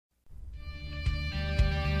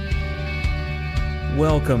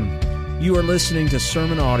Welcome. You are listening to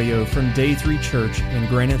sermon audio from Day 3 Church in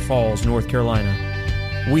Granite Falls, North Carolina.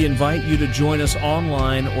 We invite you to join us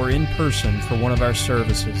online or in person for one of our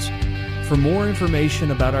services. For more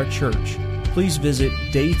information about our church, please visit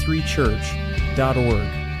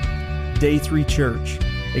day3church.org. Day 3 Church.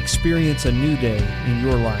 Experience a new day in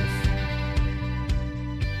your life.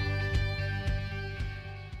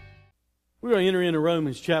 We're going to enter into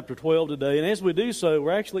Romans chapter 12 today, and as we do so,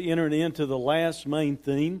 we're actually entering into the last main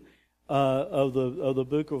theme of the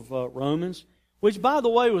book of Romans, which, by the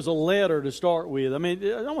way, was a letter to start with. I mean,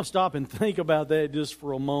 I want to stop and think about that just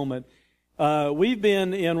for a moment. We've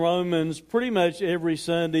been in Romans pretty much every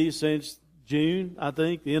Sunday since June, I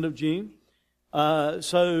think, the end of June.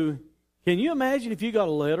 So can you imagine if you got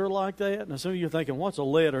a letter like that? Now, some of you are thinking, what's a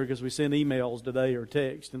letter? Because we send emails today or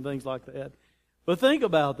text and things like that. But think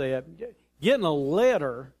about that. Getting a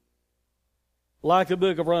letter like the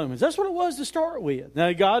book of Romans. That's what it was to start with.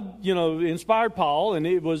 Now, God, inspired Paul, and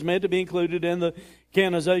it was meant to be included in the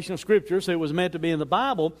canonization of Scripture, so it was meant to be in the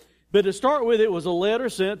Bible. But to start with, it was a letter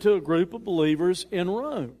sent to a group of believers in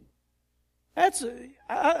Rome. I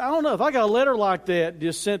don't know, if I got a letter like that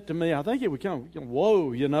just sent to me, I think it would kind of,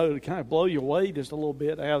 to kind of blow you away just a little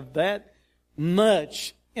bit to have that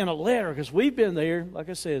much in a letter, because we've been there, like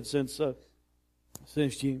I said, since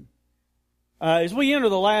June. As we enter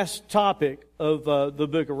the last topic of the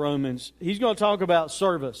book of Romans, he's going to talk about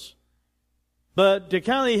service. But to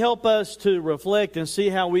kind of help us to reflect and see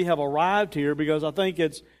how we have arrived here, because I think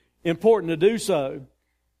it's important to do so,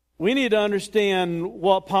 we need to understand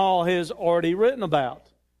what Paul has already written about.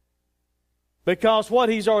 Because what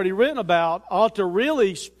he's already written about ought to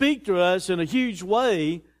really speak to us in a huge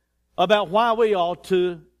way about why we ought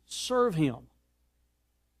to serve him.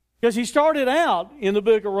 Because he started out in the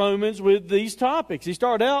book of Romans with these topics. He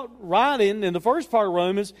started out writing in the first part of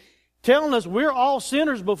Romans, telling us we're all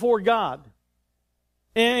sinners before God.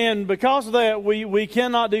 And because of that, we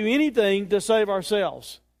cannot do anything to save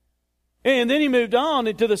ourselves. And then he moved on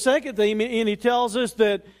into the second theme, and he tells us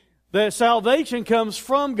that salvation comes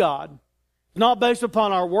from God. It's not based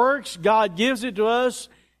upon our works. God gives it to us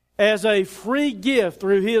as a free gift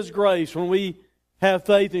through His grace when we have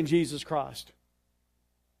faith in Jesus Christ.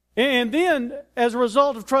 And then, as a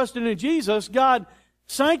result of trusting in Jesus, God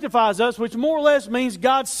sanctifies us, which more or less means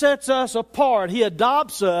God sets us apart. He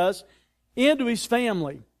adopts us into His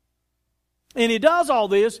family. And He does all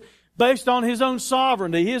this based on His own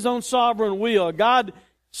sovereignty, His own sovereign will. God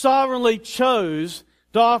sovereignly chose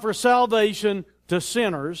to offer salvation to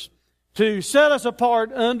sinners, to set us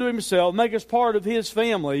apart unto Himself, make us part of His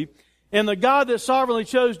family. And the God that sovereignly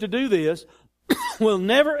chose to do this will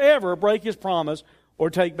never, ever break His promise or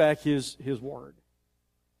take back His word.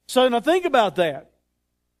 So now think about that.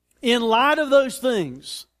 In light of those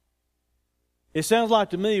things, it sounds like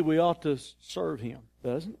to me we ought to serve Him,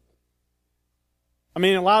 doesn't it? I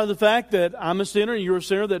mean, in light of the fact that I'm a sinner and you're a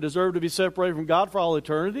sinner that deserve to be separated from God for all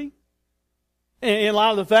eternity. In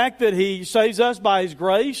light of the fact that He saves us by His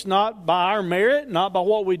grace, not by our merit, not by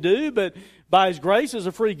what we do, but by His grace as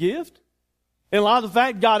a free gift. In light of the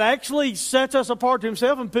fact God actually sets us apart to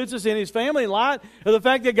Himself and puts us in His family. In light of the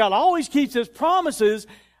fact that God always keeps His promises,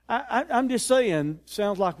 I'm just saying,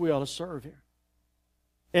 sounds like we ought to serve Him.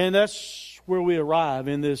 And that's where we arrive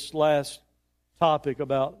in this last topic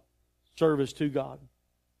about service to God.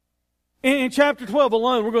 In chapter 12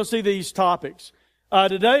 alone, we're going to see these topics.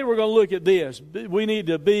 Today we're going to look at this. We need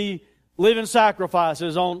to be living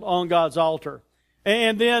sacrifices on God's altar.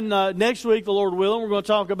 And then next week, the Lord willing, we're going to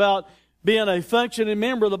talk about being a functioning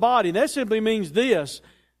member of the body. And that simply means this.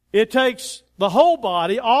 It takes the whole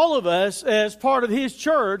body, all of us, as part of His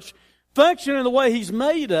church, functioning the way He's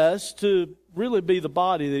made us to really be the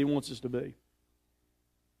body that He wants us to be.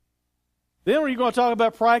 Then we're going to talk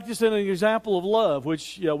about practicing an example of love,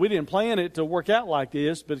 which we didn't plan it to work out like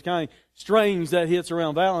this, but it's kind of strange that hits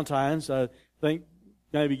around Valentine's. I think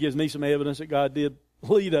maybe gives me some evidence that God did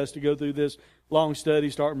lead us to go through this long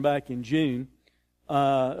study starting back in June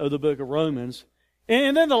of the book of Romans.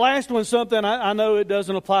 And then the last one, something I know it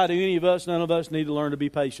doesn't apply to any of us. None of us need to learn to be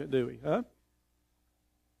patient, do we? Huh?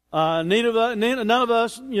 None of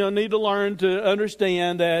us need to learn to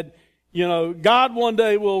understand that God one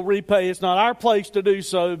day will repay. It's not our place to do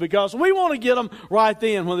so because we want to get them right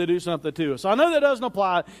then when they do something to us. I know that doesn't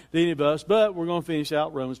apply to any of us, but we're going to finish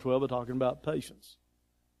out Romans 12 by talking about patience.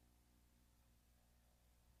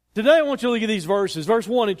 Today I want you to look at these verses, verse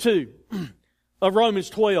 1 and 2 of Romans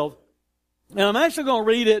 12. And I'm actually going to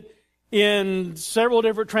read it in several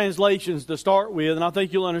different translations to start with, and I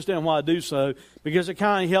think you'll understand why I do so, because it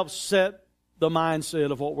kind of helps set the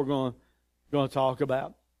mindset of what we're going to talk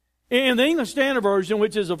about. In the English Standard Version,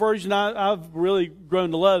 which is a version I've really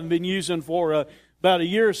grown to love and been using for about a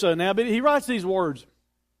year or so now, but he writes these words: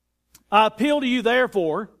 I appeal to you,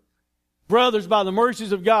 therefore, brothers, by the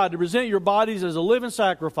mercies of God, to present your bodies as a living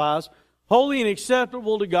sacrifice, holy and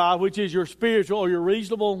acceptable to God, which is your spiritual or your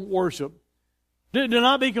reasonable worship. Do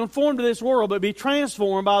not be conformed to this world, but be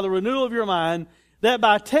transformed by the renewal of your mind, that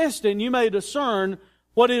by testing you may discern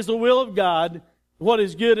what is the will of God, what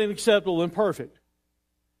is good and acceptable and perfect.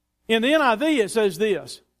 In the NIV it says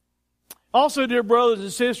this: also, dear brothers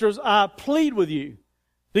and sisters, I plead with you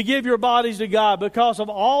to give your bodies to God because of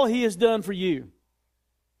all He has done for you.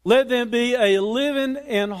 Let them be a living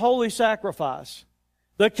and holy sacrifice,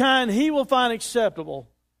 the kind He will find acceptable.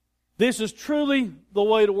 This is truly the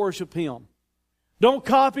way to worship Him. Don't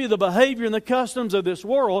copy the behavior and the customs of this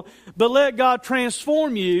world, but let God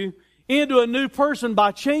transform you into a new person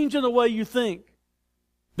by changing the way you think.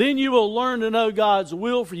 Then you will learn to know God's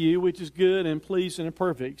will for you, which is good and pleasing and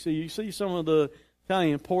perfect. So you see some of the kind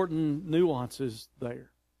of important nuances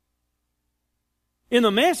there. In the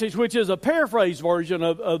Message, which is a paraphrased version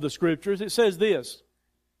of the Scriptures, it says this: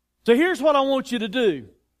 so here's what I want you to do.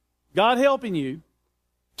 God helping you.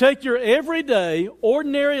 Take your everyday,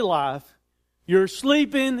 ordinary life, your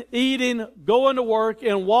sleeping, eating, going to work,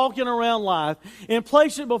 and walking around life, and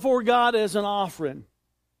place it before God as an offering.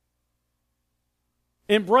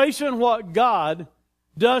 Embracing what God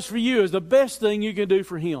does for you is the best thing you can do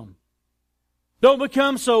for Him. Don't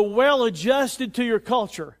become so well adjusted to your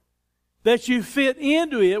culture that you fit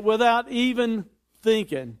into it without even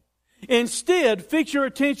thinking. Instead, fix your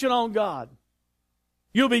attention on God.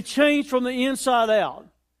 You'll be changed from the inside out.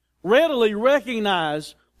 Readily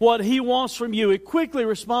recognize what He wants from you and quickly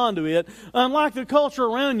respond to it. Unlike the culture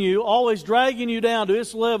around you, always dragging you down to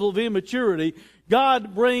its level of immaturity,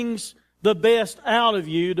 God brings the best out of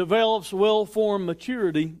you, develops well-formed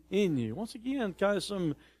maturity in you. Once again, kind of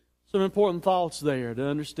some important thoughts there to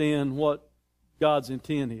understand what God's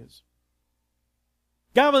intent is.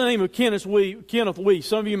 A guy by the name of Kenneth Weiss.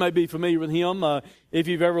 Some of you may be familiar with him if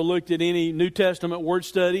you've ever looked at any New Testament word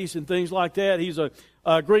studies and things like that. He's a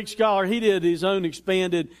Greek scholar. He did his own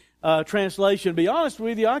expanded translation. To be honest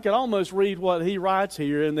with you, I could almost read what he writes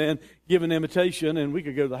here and then give an imitation, and we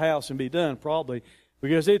could go to the house and be done probably,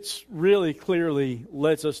 because it's really clearly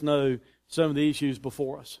lets us know some of the issues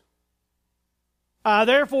before us. I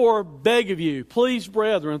therefore beg of you, please,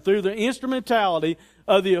 brethren, through the instrumentality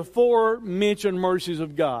of the aforementioned mercies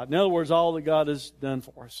of God. In other words, all that God has done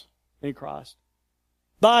for us in Christ.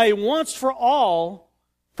 By a once for all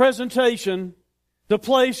presentation, to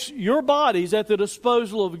place your bodies at the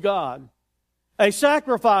disposal of God. A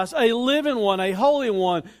sacrifice, a living one, a holy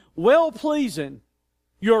one, well-pleasing.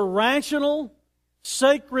 Your rational,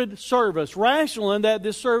 sacred service. Rational in that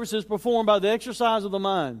this service is performed by the exercise of the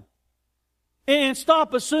mind. And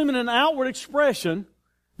stop assuming an outward expression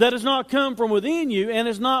that has not come from within you and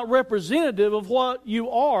is not representative of what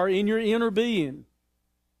you are in your inner being,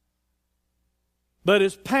 but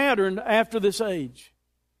is patterned after this age.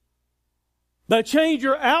 But change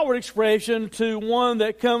your outward expression to one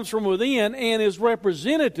that comes from within and is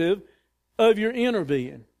representative of your inner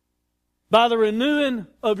being by the renewing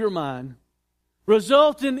of your mind,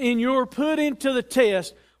 resulting in your putting to the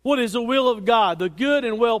test what is the will of God, the good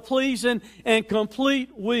and well-pleasing and complete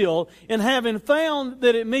will, and having found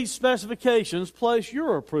that it meets specifications, place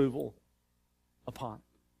your approval upon it.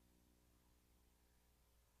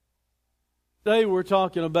 Today we're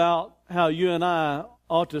talking about how you and I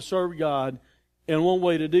ought to serve God, and one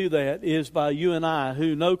way to do that is by you and I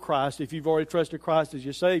who know Christ, if you've already trusted Christ as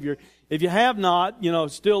your Savior. If you have not,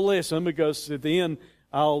 still listen, because at the end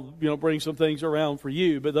I'll bring some things around for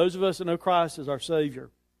you. But those of us that know Christ as our Savior,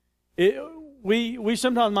 we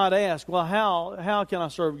sometimes might ask, well, how can I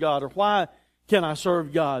serve God, or why can I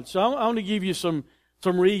serve God? So I want to give you some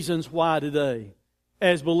reasons why today.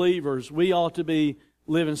 As believers, we ought to be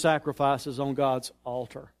living sacrifices on God's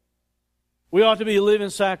altar. We ought to be living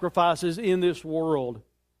sacrifices in this world,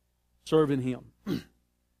 serving Him.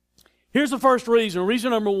 Here's the first reason. Reason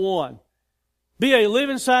number one. Be a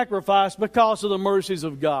living sacrifice because of the mercies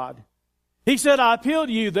of God. He said, I appeal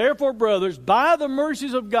to you, therefore, brothers, by the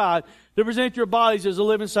mercies of God, to present your bodies as a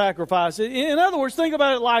living sacrifice. In other words, think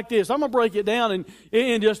about it like this. I'm going to break it down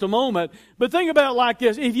in just a moment. But think about it like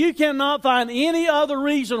this. If you cannot find any other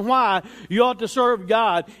reason why you ought to serve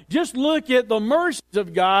God, just look at the mercies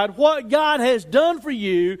of God, what God has done for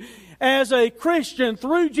you as a Christian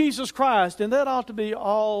through Jesus Christ, and that ought to be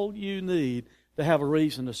all you need to have a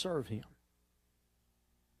reason to serve Him.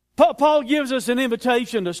 Paul gives us an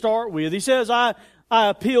invitation to start with. He says, I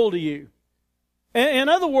appeal to you. In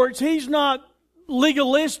other words, he's not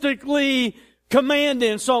legalistically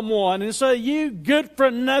commanding someone and say, you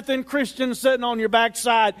good-for-nothing Christian sitting on your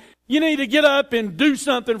backside, you need to get up and do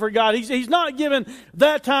something for God. He's not giving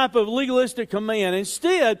that type of legalistic command.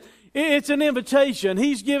 Instead, it's an invitation.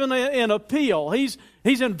 He's giving an appeal. He's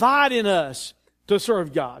inviting us to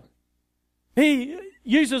serve God. He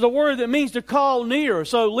uses a word that means to call near.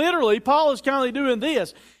 So literally, Paul is kind of doing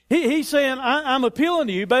this. He's saying, I'm appealing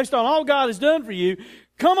to you based on all God has done for you.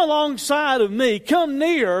 Come alongside of me. Come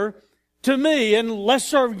near to me and let's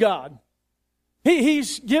serve God.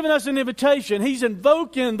 He's given us an invitation. He's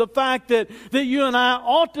invoking the fact that you and I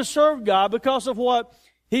ought to serve God because of what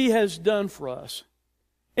He has done for us.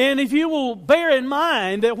 And if you will bear in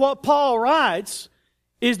mind that what Paul writes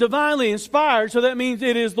is divinely inspired, so that means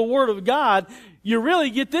it is the Word of God, you really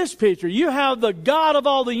get this picture. You have the God of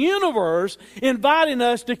all the universe inviting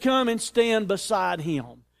us to come and stand beside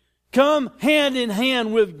Him. Come hand in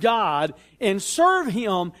hand with God and serve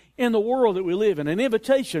Him in the world that we live in. An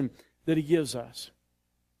invitation that He gives us.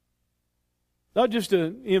 Not just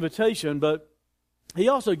an invitation, but He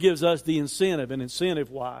also gives us the incentive. An incentive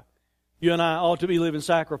why you and I ought to be living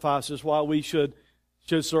sacrifices, why we should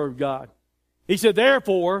serve God. He said,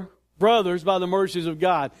 therefore, brothers, by the mercies of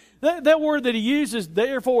God. That word that he uses,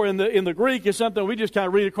 therefore, in the Greek is something we just kind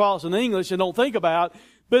of read across in English and don't think about.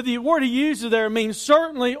 But the word he uses there means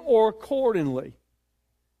certainly or accordingly.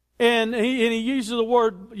 And he uses the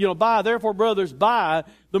word, by, therefore, brothers, by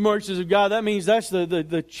the mercies of God. That means that's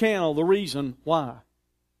the channel, the reason why.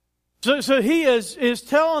 So he is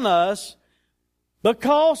telling us,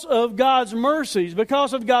 because of God's mercies,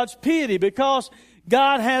 because of God's pity, because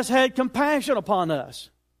God has had compassion upon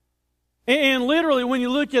us. And literally, when you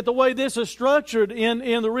look at the way this is structured in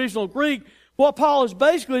the original Greek, what Paul is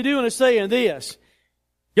basically doing is saying this.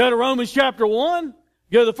 Go to Romans chapter 1,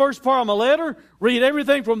 go to the first part of my letter, read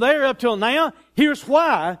everything from there up till now. Here's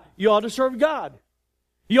why you ought to serve God.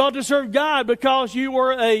 You ought to serve God because you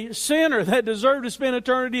were a sinner that deserved to spend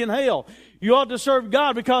eternity in hell. You ought to serve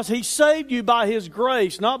God because He saved you by His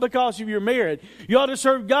grace, not because of your merit. You ought to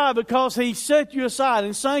serve God because He set you aside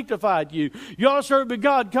and sanctified you. You ought to serve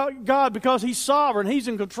God because He's sovereign, He's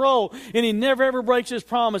in control, and He never ever breaks His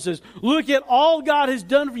promises. Look at all God has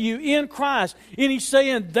done for you in Christ, and He's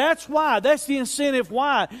saying that's the incentive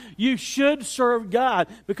why you should serve God,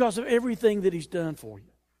 because of everything that He's done for you.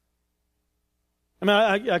 I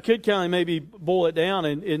mean, I could kind of maybe boil it down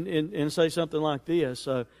and say something like this.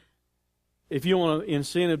 If you want an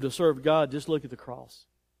incentive to serve God, just look at the cross.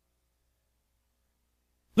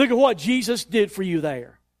 Look at what Jesus did for you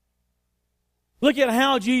there. Look at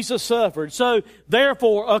how Jesus suffered. So,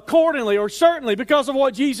 therefore, accordingly or certainly because of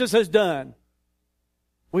what Jesus has done,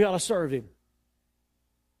 we ought to serve Him.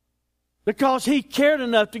 Because He cared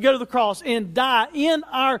enough to go to the cross and die in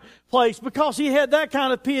our place, because He had that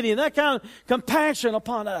kind of pity and that kind of compassion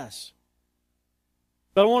upon us.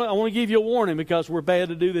 But I want to give you a warning, because we're bad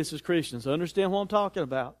to do this as Christians. Understand what I'm talking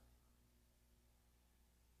about.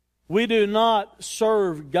 We do not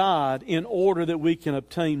serve God in order that we can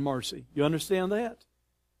obtain mercy. You understand that?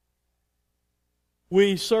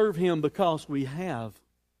 We serve Him because we have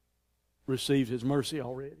received His mercy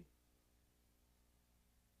already.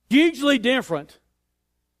 Hugely different.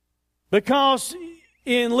 Because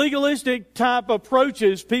in legalistic type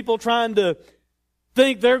approaches, people trying to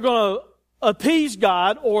think they're going to appease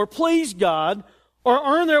God or please God or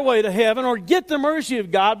earn their way to heaven or get the mercy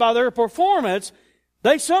of God by their performance,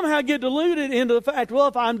 they somehow get deluded into the fact, well,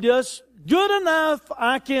 if I'm just good enough,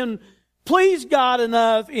 I can please God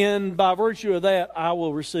enough, and by virtue of that, I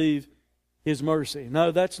will receive His mercy.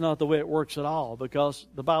 No, that's not the way it works at all, because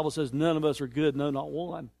the Bible says none of us are good, no, not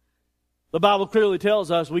one. The Bible clearly tells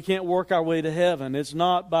us we can't work our way to heaven. It's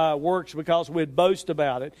not by works because we'd boast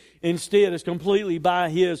about it. Instead, it's completely by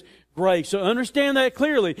His grace. So understand that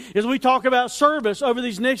clearly. As we talk about service over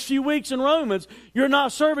these next few weeks in Romans, you're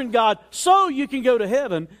not serving God so you can go to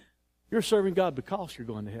heaven. You're serving God because you're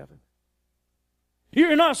going to heaven.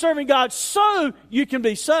 You're not serving God so you can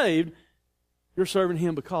be saved. You're serving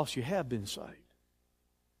Him because you have been saved.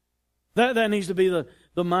 That needs to be the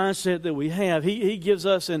mindset that we have. He gives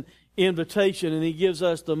us an invitation, and He gives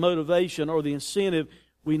us the motivation or the incentive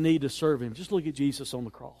we need to serve Him. Just look at Jesus on the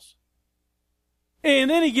cross. And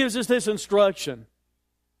then He gives us this instruction.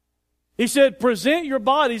 He said, present your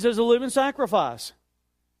bodies as a living sacrifice.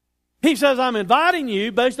 He says, I'm inviting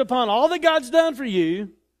you, based upon all that God's done for you,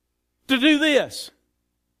 to do this.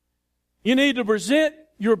 You need to present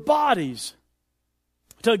your bodies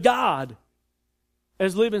to God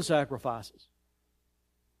as living sacrifices.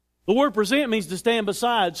 The word present means to stand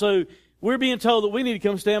beside. So we're being told that we need to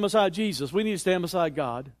come stand beside Jesus. We need to stand beside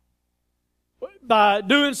God. by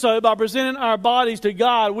doing so, by presenting our bodies to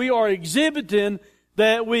God, we are exhibiting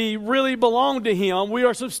that we really belong to Him. We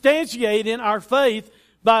are substantiating our faith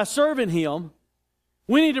by serving Him.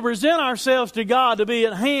 We need to present ourselves to God to be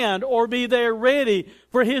at hand or be there ready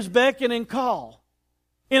for His beckoning call.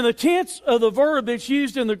 And the tense of the verb that's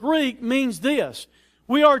used in the Greek means this.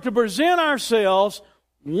 We are to present ourselves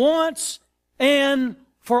once and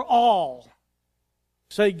for all.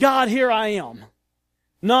 Say, God, here I am.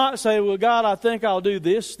 Not say, well, God, I think I'll do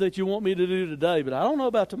this that you want me to do today, but I don't know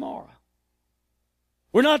about tomorrow.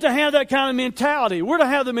 We're not to have that kind of mentality. We're to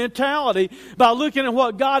have the mentality by looking at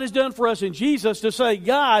what God has done for us in Jesus to say,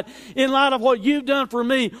 God, in light of what you've done for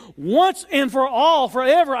me, once and for all,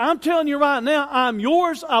 forever, I'm telling you right now, I'm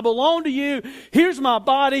yours. I belong to you. Here's my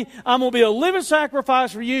body. I'm going to be a living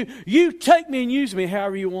sacrifice for you. You take me and use me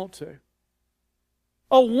however you want to.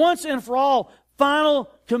 A once and for all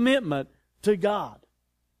final commitment to God.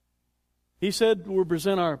 He said we'll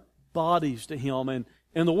present our bodies to Him, and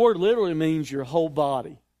the word literally means your whole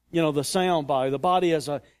body. You know, the sound body, the body as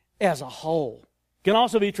a whole. Can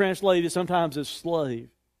also be translated sometimes as slave.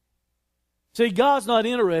 See, God's not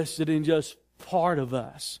interested in just part of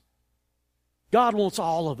us. God wants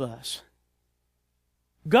all of us.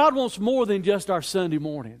 God wants more than just our Sunday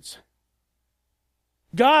mornings.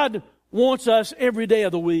 God wants us every day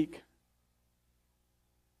of the week.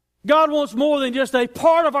 God wants more than just a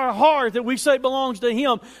part of our heart that we say belongs to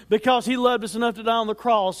Him because He loved us enough to die on the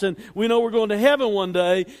cross and we know we're going to heaven one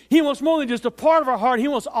day. He wants more than just a part of our heart. He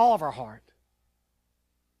wants all of our heart.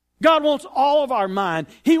 God wants all of our mind.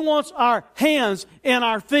 He wants our hands and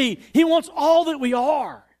our feet. He wants all that we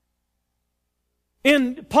are.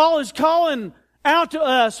 And Paul is calling out to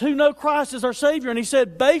us who know Christ as our Savior, and he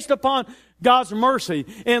said, based upon God's mercy,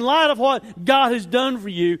 in light of what God has done for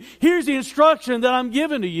you, here's the instruction that I'm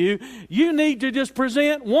giving to you. You need to just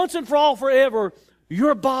present once and for all forever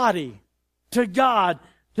your body to God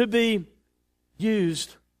to be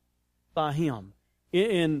used by Him.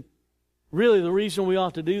 And really the reason we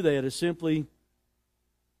ought to do that is simply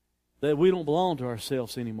that we don't belong to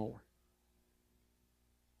ourselves anymore.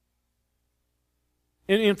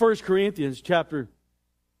 In 1 Corinthians chapter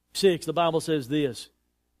 6, the Bible says this,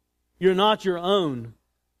 you're not your own,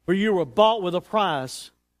 for you were bought with a price,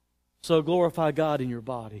 so glorify God in your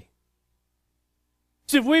body.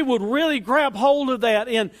 See, if we would really grab hold of that,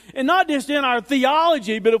 and not just in our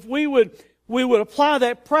theology, but if we would apply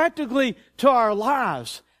that practically to our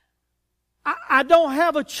lives. I don't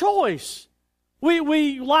have a choice.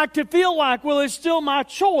 We like to feel like, well, it's still my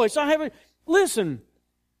choice. Listen,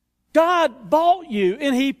 God bought you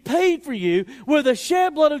and He paid for you with the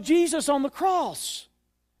shed blood of Jesus on the cross.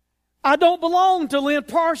 I don't belong to Lynn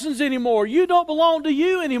Parsons anymore. You don't belong to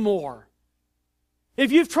you anymore.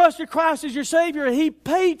 If you've trusted Christ as your Savior, He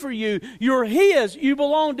paid for you. You're His. You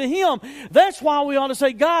belong to Him. That's why we ought to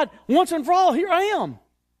say, God, once and for all, here I am.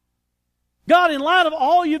 God, in light of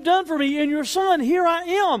all you've done for me and your Son, here I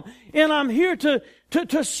am. And I'm here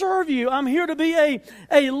to serve you. I'm here to be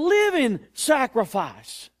a living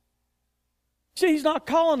sacrifice. See, He's not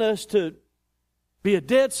calling us to be a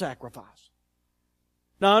dead sacrifice.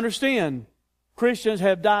 Now understand, Christians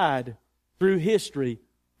have died through history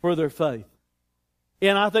for their faith.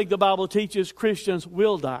 And I think the Bible teaches Christians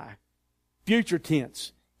will die, future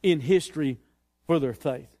tense, in history for their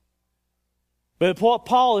faith. But what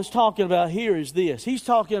Paul is talking about here is this. He's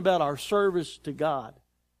talking about our service to God.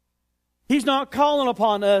 He's not calling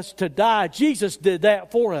upon us to die. Jesus did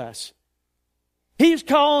that for us. He's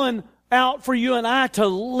calling out for you and I to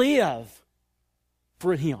live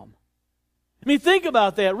for Him. I mean, think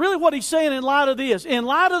about that. Really what he's saying in light of this, in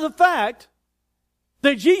light of the fact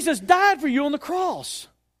that Jesus died for you on the cross,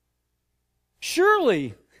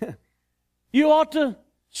 surely you ought to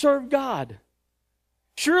serve God.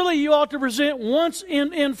 Surely you ought to present once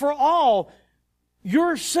and for all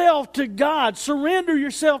yourself to God. Surrender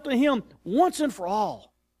yourself to Him once and for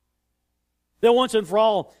all. That once and for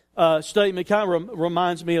all statement kind of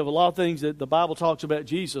reminds me of a lot of things that the Bible talks about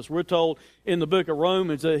Jesus. We're told in the book of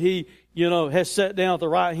Romans that He, has sat down at the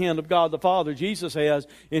right hand of God the Father. Jesus has,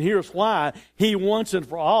 and here's why. He once and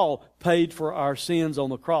for all paid for our sins on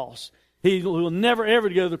the cross. He will never ever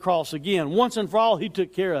go to the cross again. Once and for all, He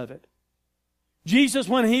took care of it. Jesus,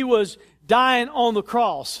 when He was dying on the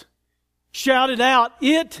cross, shouted out,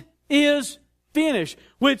 "It is finished,"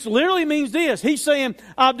 which literally means this. He's saying,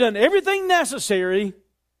 I've done everything necessary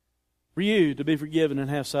for you to be forgiven and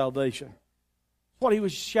have salvation. That's what He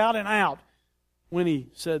was shouting out when He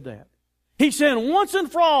said that. He said, once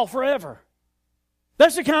and for all, forever.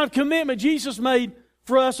 That's the kind of commitment Jesus made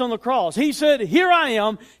for us on the cross. He said, here I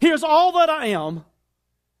am. Here's all that I am.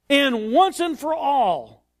 And once and for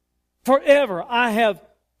all, forever, I have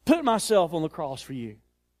put myself on the cross for you.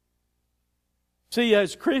 See,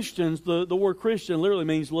 as Christians, the word Christian literally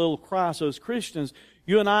means little Christ. So as Christians,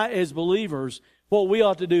 you and I as believers, what we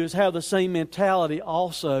ought to do is have the same mentality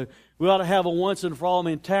also. We ought to have a once and for all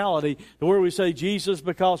mentality to where we say, Jesus,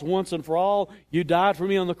 because once and for all, you died for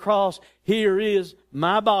me on the cross. Here is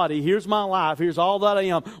my body. Here's my life. Here's all that I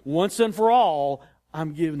am. Once and for all,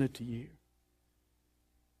 I'm giving it to you.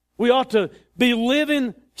 We ought to be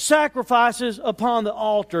living sacrifices upon the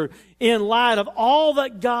altar in light of all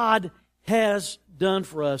that God has done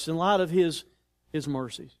for us, in light of His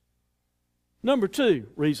mercies. Number 2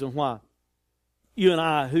 reason why you and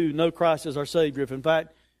I, who know Christ as our Savior, if in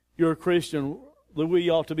fact you're a Christian, that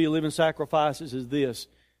we ought to be living sacrifices, is this.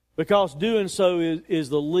 Because doing so is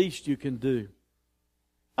the least you can do.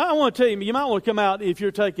 I want to tell you, you might want to come out, if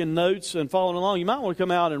you're taking notes and following along, you might want to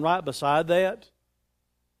come out and write beside that,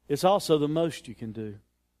 it's also the most you can do.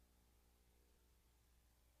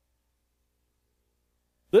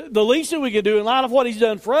 The least that we can do in light of what He's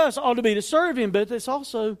done for us ought to be to serve Him, but it's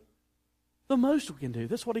also the most we can do.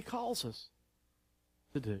 That's what He calls us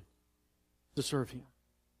to do, to serve Him.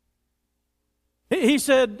 He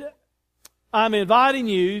said, I'm inviting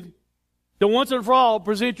you to once and for all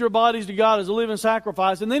present your bodies to God as a living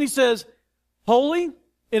sacrifice. And then He says, holy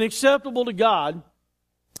and acceptable to God,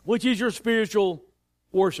 which is your spiritual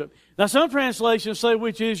worship. Now some translations say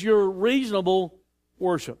which is your reasonable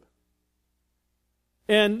worship.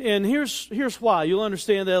 And here's why. You'll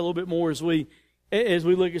understand that a little bit more as we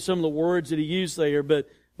look at some of the words that He used there. But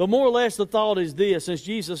more or less the thought is this: since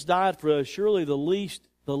Jesus died for us, surely the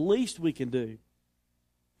least we can do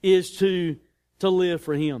is to live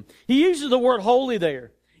for Him. He uses the word holy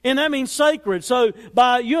there, and that means sacred. So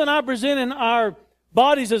by you and I presenting our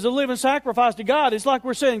bodies as a living sacrifice to God, it's like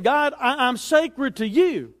we're saying, God, I'm sacred to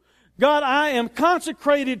you. God, I am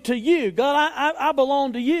consecrated to you. God, I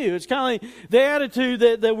belong to you. It's kind of like the attitude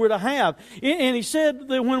that we're to have. And He said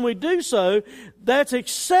that when we do so, that's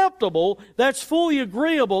acceptable, that's fully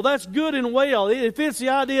agreeable, that's good and well. It fits the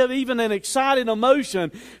idea of even an exciting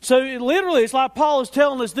emotion. So literally, it's like Paul is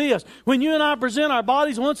telling us this. When you and I present our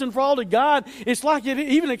bodies once and for all to God, it's like it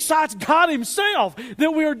even excites God Himself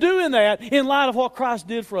that we are doing that in light of what Christ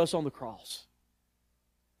did for us on the cross.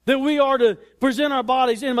 That we are to present our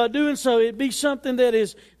bodies, and by doing so, it be something that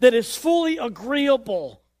is fully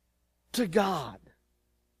agreeable to God.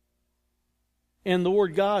 And the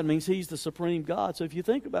word God means He's the supreme God. So if you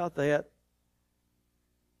think about that,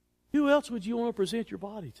 who else would you want to present your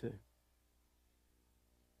body to?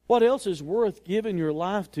 What else is worth giving your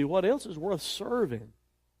life to? What else is worth serving?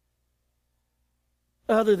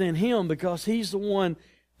 Other than Him, because He's the one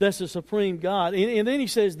that's the supreme God. And then He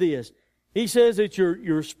says this. He says that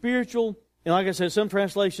your spiritual, and like I said, some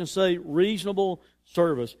translations say reasonable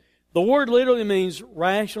service. The word literally means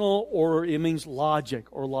rational, or it means logic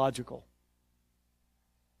or logical.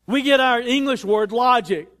 We get our English word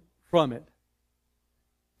logic from it.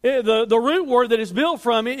 The root word that is built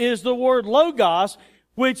from it is the word logos,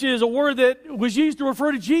 which is a word that was used to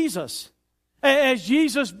refer to Jesus. As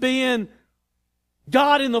Jesus being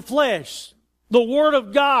God in the flesh, the Word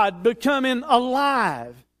of God becoming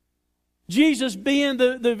alive. Jesus being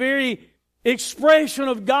the very expression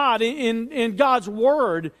of God in God's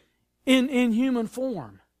Word in human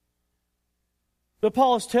form. But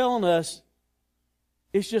Paul is telling us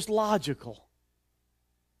it's just logical.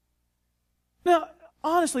 Now,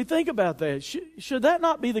 honestly, think about that. Should that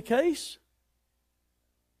not be the case?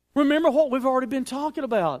 Remember what we've already been talking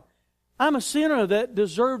about. I'm a sinner that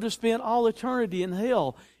deserved to spend all eternity in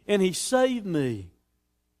hell, and He saved me.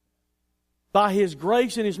 By His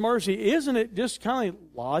grace and His mercy, isn't it just kind of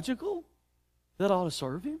logical that I ought to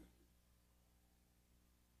serve Him?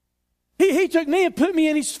 He took me and put me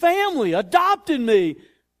in His family, adopted me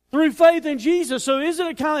through faith in Jesus. So isn't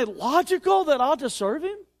it kind of logical that I ought to serve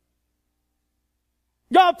Him?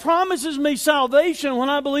 God promises me salvation when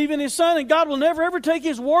I believe in His Son, and God will never ever take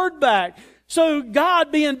His word back. So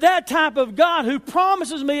God, being that type of God who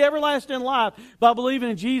promises me everlasting life by believing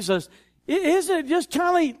in Jesus, isn't it just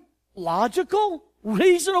kind of logical,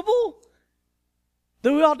 reasonable,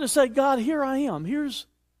 that we ought to say, God, here I am. Here's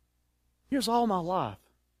all my life.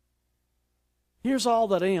 Here's all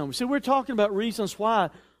that I am. See, we're talking about reasons why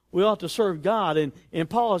we ought to serve God. And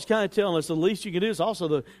Paul is kind of telling us the least you can do is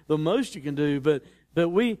also the most you can do. But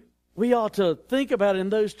we ought to think about it in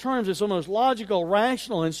those terms. It's the most logical,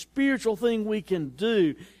 rational, and spiritual thing we can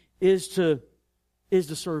do is to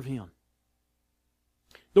serve Him.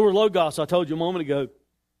 The word logos, I told you a moment ago,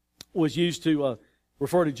 was used to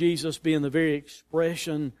refer to Jesus being the very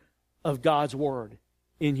expression of God's Word.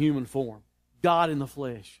 in human form. God in the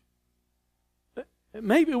flesh.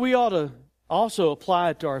 Maybe we ought to also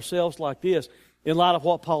apply it to ourselves like this in light of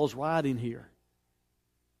what Paul's writing here.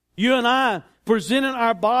 You and I presenting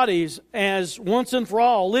our bodies as once and for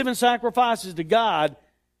all living sacrifices to God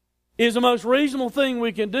is the most reasonable thing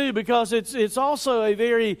we can do, because it's also a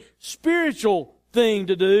very spiritual thing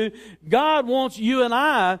to do. God wants you and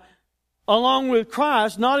I, along with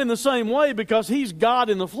Christ, not in the same way because He's God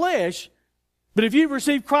in the flesh, but if you've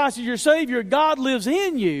received Christ as your Savior, God lives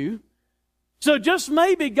in you. So just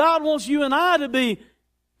maybe God wants you and I to be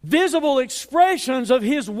visible expressions of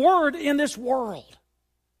His Word in this world,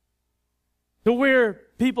 to where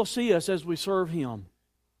people see us as we serve Him.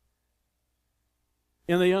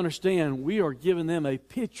 And they understand we are giving them a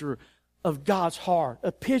picture of God's heart,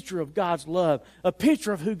 a picture of God's love, a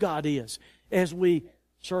picture of who God is as we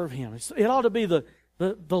serve Him. It ought to be the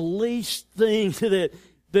least thing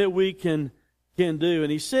that we can do.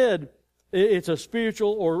 And he said it's a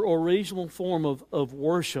spiritual or reasonable form of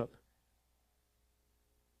worship.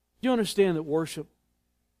 You understand that worship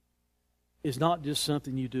is not just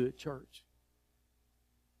something you do at church.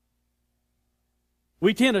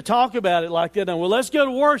 We tend to talk about it like that. Well, let's go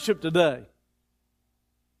to worship today.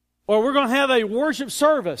 Or we're going to have a worship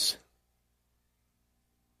service.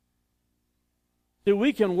 See,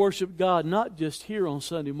 we can worship God not just here on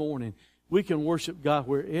Sunday morning. We can worship God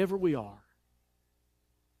wherever we are.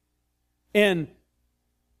 And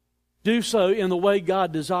do so in the way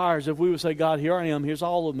God desires. If we would say, God, here I am, here's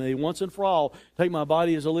all of me, once and for all, take my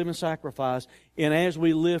body as a living sacrifice, and as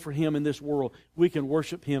we live for Him in this world, we can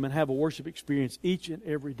worship Him and have a worship experience each and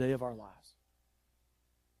every day of our lives.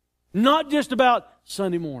 Not just about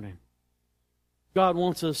Sunday morning. God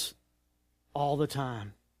wants us all the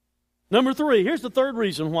time. Number 3, here's the third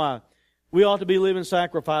reason why we ought to be living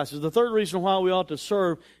sacrifices. The third reason why we ought to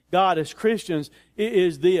serve God as Christians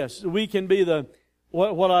is this. We can be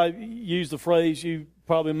what I use the phrase,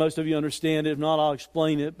 most of you understand it. If not, I'll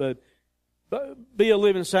explain it. But be a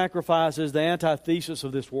living sacrifice is the antithesis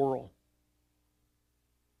of this world.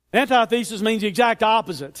 Antithesis means the exact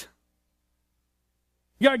opposite.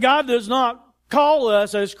 God does not call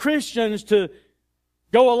us as Christians to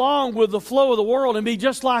go along with the flow of the world and be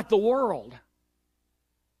just like the world.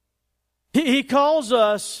 He calls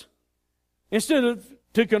us, instead of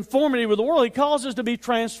to conformity with the world, He calls us to be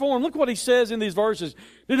transformed. Look what He says in these verses.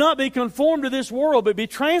 Do not be conformed to this world, but be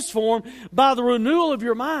transformed by the renewal of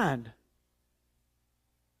your mind.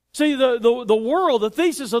 See, the world, the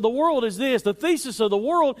thesis of the world is this. The thesis of the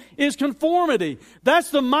world is conformity.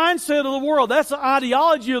 That's the mindset of the world. That's the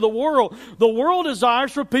ideology of the world. The world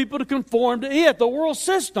desires for people to conform to it. The world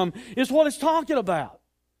system is what it's talking about.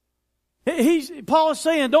 Paul is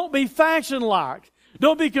saying, don't be fashion-like.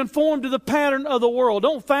 Don't be conformed to the pattern of the world.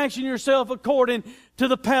 Don't fashion yourself according to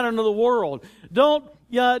the pattern of the world. Don't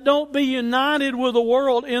be united with the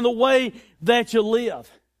world in the way that you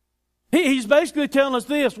live. He's basically telling us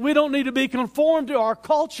this. We don't need to be conformed to our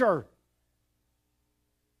culture.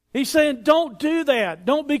 He's saying, don't do that.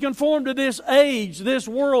 Don't be conformed to this age, this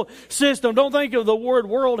world system. Don't think of the word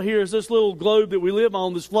world here as this little globe that we live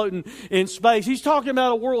on that's floating in space. He's talking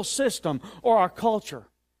about a world system or our culture.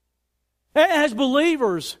 As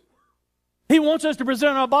believers, He wants us to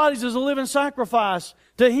present our bodies as a living sacrifice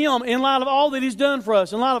to Him in light of all that He's done for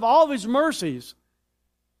us, in light of all of His mercies.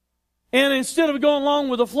 And instead of going along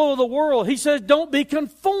with the flow of the world, He says, don't be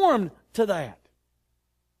conformed to that.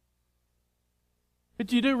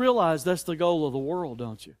 But you do realize that's the goal of the world,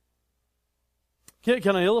 don't you?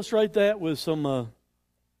 Can I illustrate that with some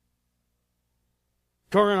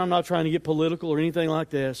current? I'm not trying to get political or anything like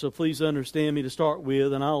that, so please understand me to start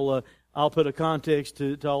with, and I'll put a context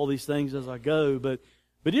to all these things as I go, but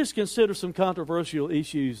just consider some controversial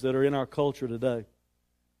issues that are in our culture today.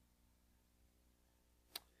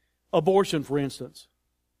 Abortion, for instance.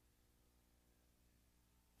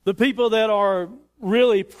 The people that are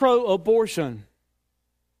really pro-abortion,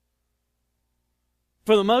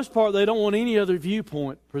 for the most part, they don't want any other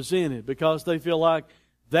viewpoint presented because they feel like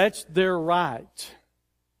that's their right.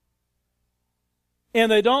 And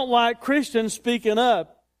they don't like Christians speaking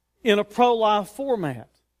up in a pro-life format.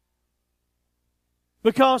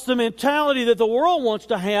 Because the mentality that the world wants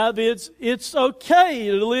to have is it's okay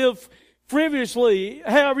to live frivolously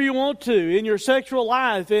however you want to in your sexual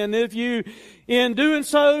life. And if you, in doing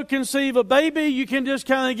so, conceive a baby, you can just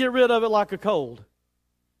kind of get rid of it like a cold.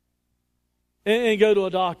 And go to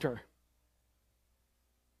a doctor.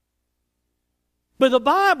 But the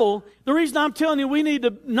Bible, the reason I'm telling you we need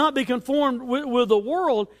to not be conformed with the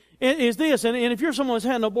world is this, and if you're someone who's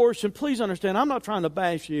had an abortion, please understand, I'm not trying to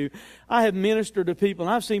bash you. I have ministered to people,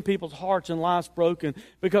 and I've seen people's hearts and lives broken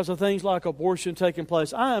because of things like abortion taking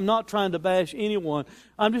place. I am not trying to bash anyone.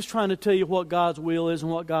 I'm just trying to tell you what God's will is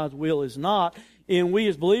and what God's will is not. And we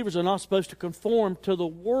as believers are not supposed to conform to the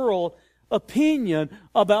world opinion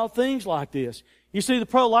about things like this. You see, the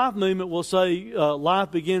pro-life movement will say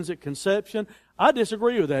life begins at conception. I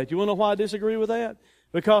disagree with that. You want to know why I disagree with that?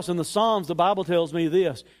 Because in the Psalms, the Bible tells me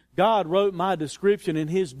this: God wrote my description in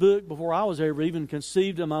His book before I was ever even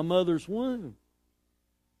conceived in my mother's womb.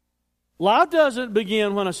 Life doesn't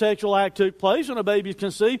begin when a sexual act took place, when a baby is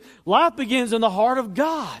conceived. Life begins in the heart of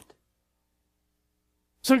God.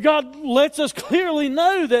 So God lets us clearly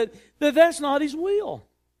know that that's not His will.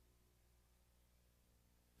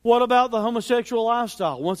 What about the homosexual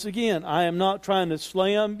lifestyle? Once again, I am not trying to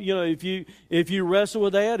slam. If you wrestle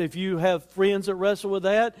with that, if you have friends that wrestle with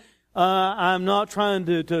that, I'm not trying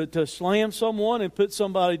to slam someone and put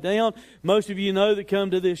somebody down. Most of you know that come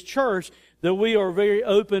to this church that we are very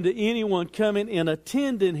open to anyone coming and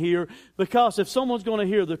attending here, because if someone's going to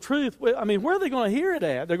hear the truth, I mean, where are they going to hear it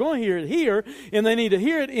at? They're going to hear it here, and they need to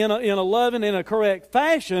hear it in a loving, in a correct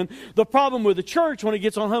fashion. The problem with the church when it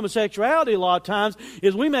gets on homosexuality a lot of times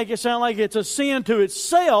is we make it sound like it's a sin to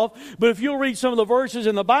itself, but if you'll read some of the verses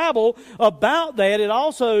in the Bible about that, it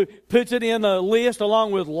also puts it in a list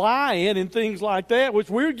along with lying and things like that, which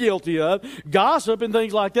we're guilty of, gossip and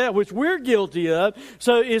things like that, which we're guilty of.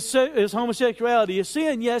 So is homosexuality a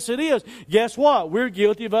sin? Yes, it is. Guess what? We're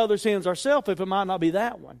guilty of other sins ourselves, if it might not be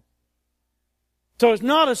that one. So it's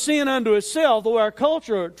not a sin unto itself, the way our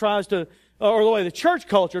culture tries to, or the way the church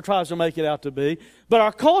culture tries to make it out to be. But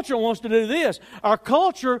our culture wants to do this. Our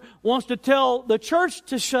culture wants to tell the church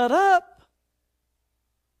to shut up.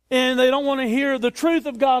 And they don't want to hear the truth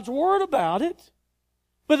of God's Word about it.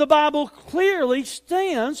 But the Bible clearly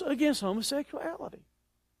stands against homosexuality,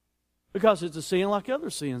 because it's a sin like other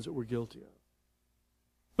sins that we're guilty of.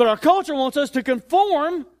 But our culture wants us to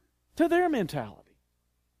conform to their mentality.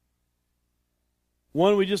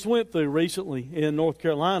 One we just went through recently in North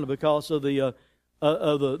Carolina because of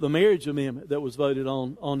the marriage amendment that was voted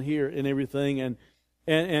on here and everything,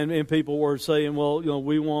 and people were saying, well,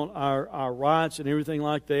 we want our rights and everything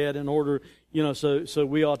like that in order, so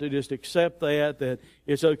we ought to just accept that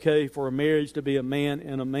it's okay for a marriage to be a man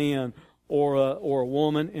and a man, or a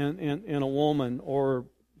woman and a woman, or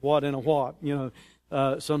what and a what,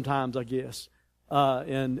 sometimes I guess,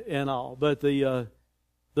 and all. But the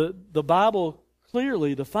Bible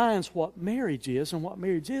clearly defines what marriage is and what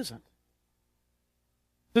marriage isn't.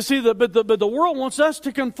 To see but the world wants us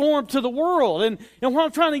to conform to the world, and what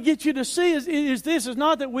I'm trying to get you to see is this: is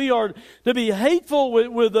not that we are to be hateful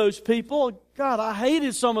with those people. God, I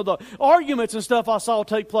hated some of the arguments and stuff I saw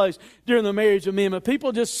take place during the marriage amendment.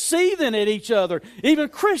 People just seething at each other, even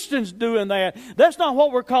Christians doing that. That's not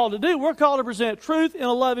what we're called to do. We're called to present truth in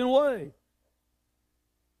a loving way.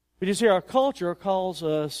 But you see, our culture calls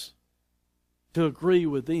us to agree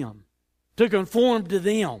with them, to conform to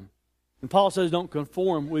them. And Paul says, don't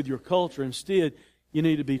conform with your culture. Instead, you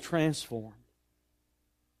need to be transformed.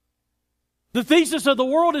 The thesis of the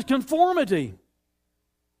world is conformity.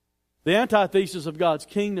 The antithesis of God's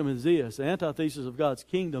kingdom is this. The antithesis of God's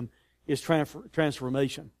kingdom is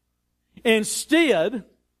transformation. Instead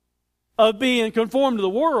of being conformed to the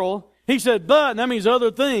world, he said, but, and that means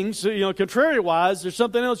other things, contrary-wise, there's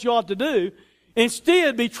something else you ought to do.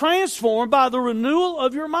 Instead, be transformed by the renewal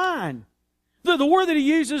of your mind. The word that he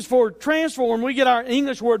uses for transform, we get our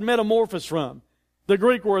English word metamorphosis from, the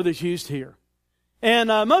Greek word that's used here. And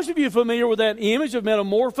most of you are familiar with that image of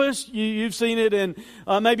metamorphosis. You've seen it in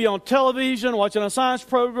maybe on television, watching a science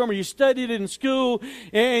program, or you studied it in school,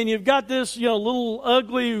 and you've got this little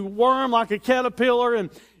ugly worm like a caterpillar,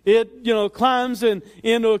 and it climbs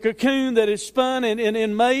into a cocoon that is spun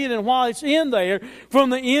and made, and while it's in there,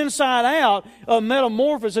 from the inside out, a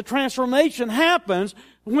metamorphosis, a transformation happens.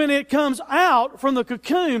 When it comes out from the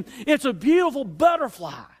cocoon, it's a beautiful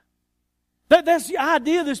butterfly. That's the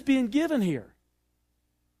idea that's being given here.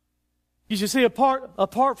 You see,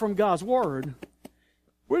 apart from God's Word,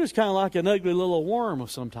 we're just kind of like an ugly little worm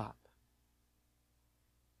of some type.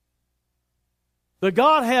 But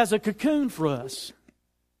God has a cocoon for us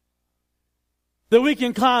that we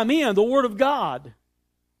can climb in, the Word of God.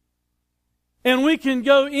 And we can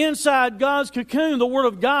go inside God's cocoon, the Word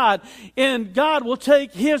of God, and God will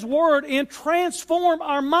take His Word and transform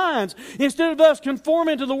our minds. Instead of us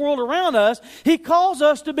conforming to the world around us, He calls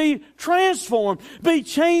us to be transformed, be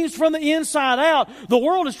changed from the inside out. The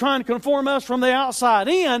world is trying to conform us from the outside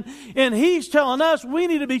in, and He's telling us we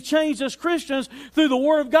need to be changed as Christians through the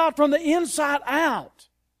Word of God from the inside out.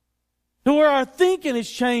 To where our thinking is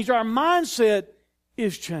changed, our mindset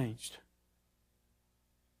is changed.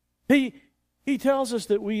 He tells us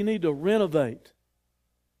that we need to renovate,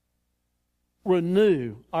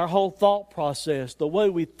 renew our whole thought process, the way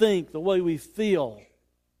we think, the way we feel.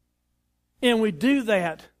 And we do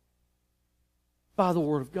that by the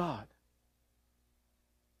Word of God.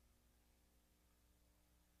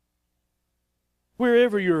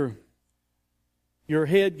 Wherever your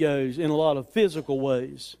head goes in a lot of physical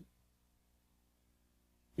ways,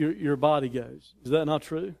 your body goes. Is that not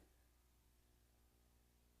true?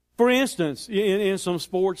 For instance, in some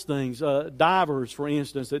sports things, divers, for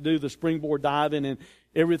instance, that do the springboard diving and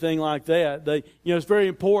everything like that, it's very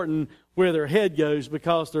important where their head goes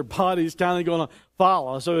because their body's kind of going to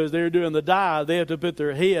follow. So as they're doing the dive, they have to put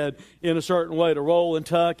their head in a certain way to roll and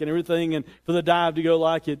tuck and everything, and for the dive to go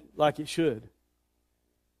like it should.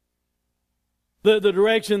 The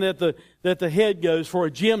direction that the head goes for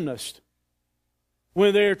a gymnast,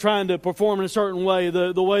 when they're trying to perform in a certain way,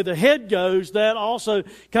 the way the head goes, that also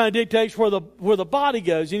kind of dictates where the body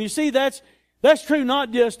goes. And you see, that's true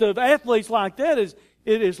not just of athletes like that. It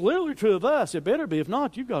is literally true of us. It better be. If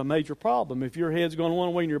not, you've got a major problem. If your head's going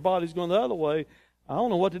one way and your body's going the other way, I don't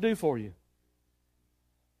know what to do for you.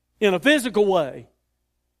 In a physical way.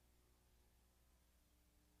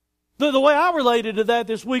 The way I related to that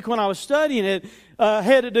this week when I was studying it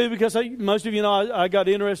had to do because most of you know I got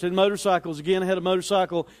interested in motorcycles again. I had a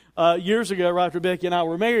motorcycle years ago right after Becky and I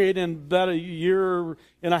were married, and about a year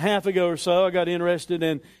and a half ago or so I got interested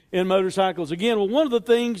in motorcycles again. Well, one of the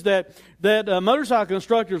things that motorcycle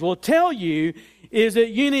instructors will tell you is that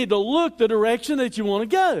you need to look the direction that you want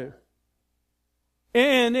to go.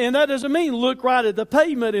 And that doesn't mean look right at the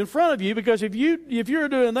pavement in front of you, because if you're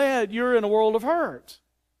doing that, you're in a world of hurt.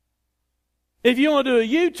 If you want to do a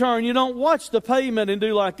U-turn, you don't watch the pavement and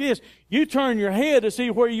do like this. You turn your head to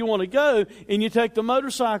see where you want to go, and you take the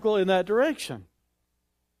motorcycle in that direction.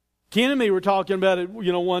 Ken and me were talking about it,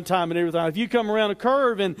 one time and everything. If you come around a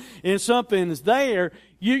curve and something's there,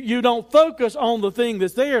 you don't focus on the thing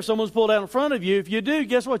that's there. Someone's pulled out in front of you. If you do,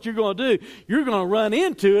 guess what you're going to do? You're going to run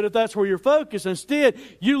into it if that's where you're focused. Instead,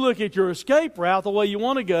 you look at your escape route, the way you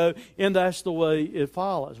want to go, and that's the way it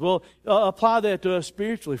follows. Well, apply that to us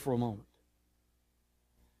spiritually for a moment.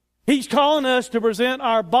 He's calling us to present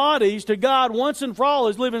our bodies to God once and for all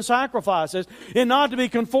as living sacrifices, and not to be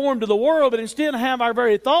conformed to the world, but instead have our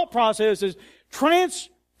very thought processes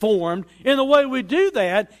transformed. And the way we do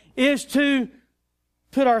that is to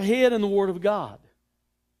put our head in the Word of God.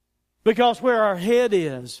 Because where our head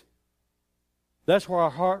is, that's where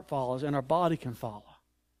our heart follows and our body can follow.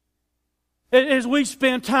 As we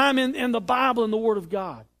spend time in the Bible and the Word of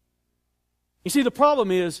God. You see, the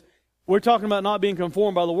problem is, we're talking about not being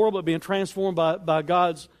conformed by the world, but being transformed by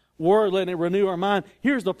God's Word, letting it renew our mind.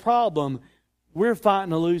 Here's the problem. We're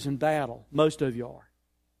fighting a losing battle. Most of you are.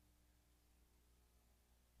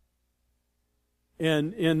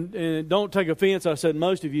 And don't take offense, I said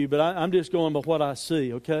most of you, but I'm just going by what I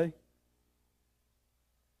see, okay?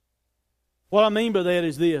 What I mean by that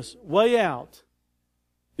is this. Weigh out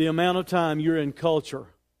the amount of time you're in culture.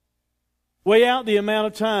 Weigh out the amount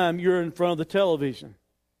of time you're in front of the television.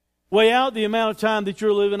 Weigh out the amount of time that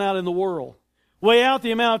you're living out in the world. Weigh out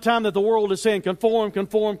the amount of time that the world is saying, conform,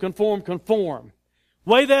 conform, conform, conform.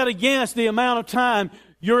 Weigh that against the amount of time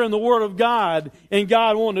you're in the Word of God and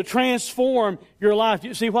God wanting to transform your life.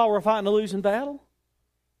 You see why we're fighting a losing battle?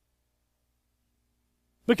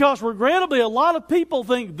 Because regrettably, a lot of people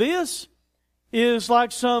think this is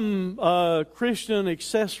like some Christian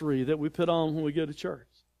accessory that we put on when we go to church.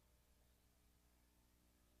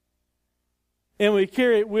 And we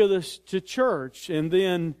carry it with us to church, and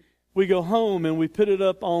then we go home and we put it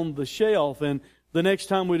up on the shelf, and the next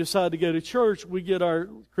time we decide to go to church, we get our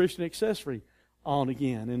Christian accessory on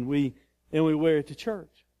again, and we wear it to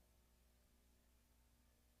church.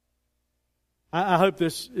 I hope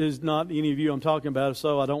this is not any of you I'm talking about,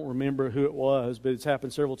 so I don't remember who it was, but it's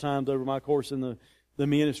happened several times over my course in the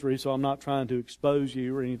ministry, so I'm not trying to expose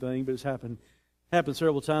you or anything, but it's happened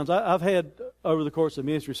several times. I've had, over the course of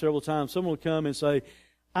ministry, several times, someone will come and say,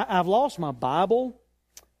 I've lost my Bible,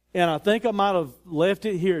 and I think I might have left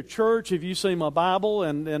it here at church. Have you seen my Bible?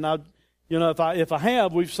 And I, if I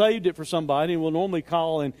have, we've saved it for somebody, and we'll normally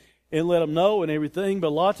call and let them know and everything. But a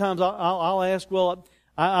lot of times I'll ask, well,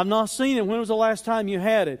 I've not seen it. When was the last time you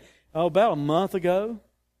had it? Oh, about a month ago.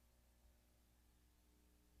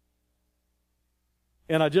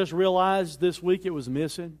 And I just realized this week it was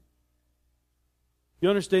missing. You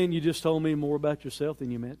understand, you just told me more about yourself than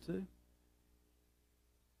you meant to?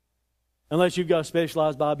 Unless you've got a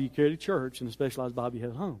specialized Bible you carry to church and a specialized Bible you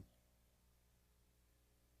have at home.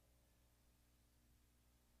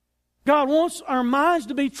 God wants our minds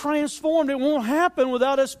to be transformed. It won't happen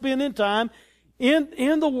without us spending time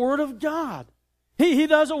in the Word of God. He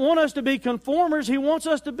doesn't want us to be conformers. He wants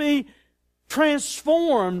us to be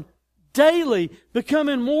transformed daily,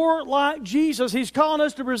 becoming more like Jesus. He's calling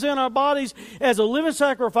us to present our bodies as a living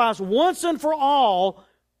sacrifice once and for all.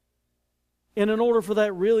 And in order for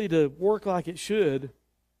that really to work like it should,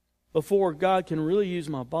 before God can really use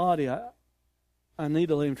my body, I need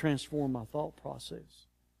to let Him transform my thought process.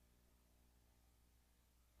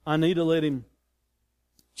 I need to let Him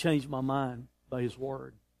change my mind by His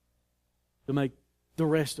Word to make the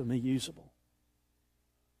rest of me usable.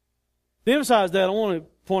 To emphasize that, I want to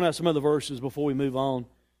point out some other verses before we move on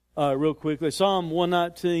real quickly. Psalm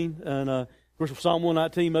 119, and of course Psalm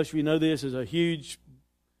 119, most of you know this, is a huge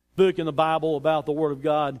book in the Bible about the Word of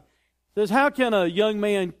God. It says, how can a young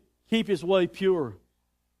man keep his way pure?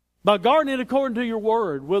 By guarding it according to your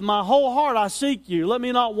word. With my whole heart I seek you. Let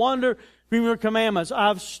me not wander from your commandments.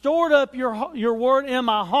 I've stored up your word in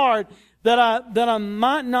my heart that I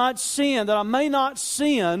might not sin, that I may not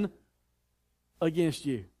sin against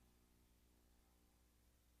you.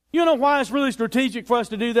 You know why it's really strategic for us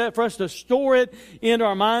to do that, for us to store it into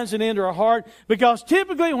our minds and into our heart? Because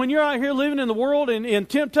typically when you're out here living in the world and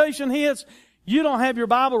temptation hits, you don't have your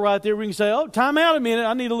Bible right there where you can say, oh, time out a minute,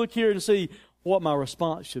 I need to look here and see what my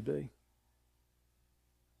response should be.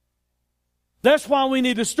 That's why we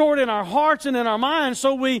need to store it in our hearts and in our minds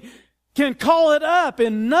so we can call it up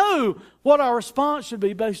and know what our response should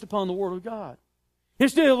be based upon the Word of God.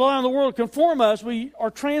 Instead of allowing the world to conform us, we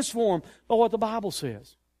are transformed by what the Bible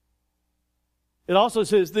says. It also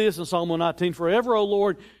says this in Psalm 119, forever, O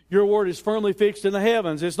Lord, your word is firmly fixed in the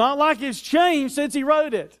heavens. It's not like it's changed since He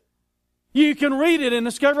wrote it. You can read it and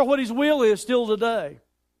discover what His will is still today.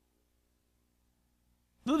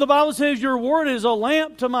 The Bible says your word is a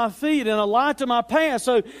lamp to my feet and a light to my path.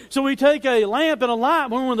 So we take a lamp and a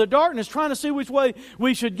light when we're in the darkness trying to see which way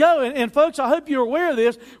we should go. And folks, I hope you're aware of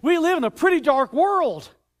this. We live in a pretty dark world.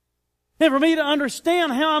 And for me to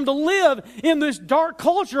understand how I'm to live in this dark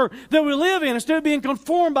culture that we live in, instead of being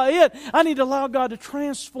conformed by it, I need to allow God to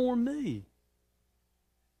transform me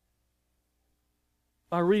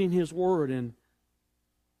by reading His Word and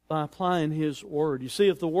by applying His Word. You see,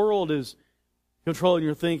 if the world is controlling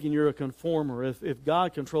your thinking, you're a conformer. If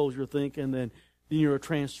God controls your thinking, then you're a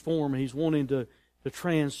transformer. He's wanting to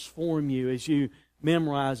transform you as you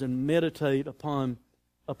memorize and meditate upon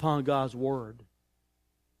God's Word.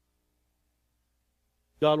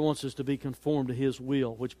 God wants us to be conformed to His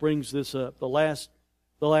will, which brings this up. The last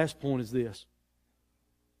point is this.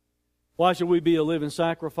 Why should we be a living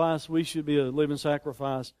sacrifice? We should be a living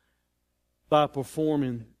sacrifice by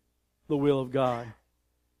performing the will of God.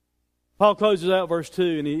 Paul closes out verse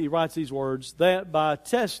 2 and he writes these words, that by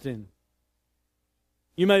testing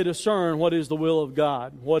you may discern what is the will of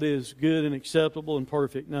God, what is good and acceptable and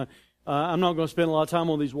perfect. Now, I'm not going to spend a lot of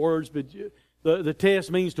time on these words, but the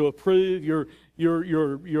test means to approve.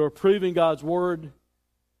 You're approving God's Word.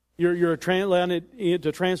 You're allowing it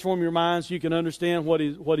to transform your mind so you can understand what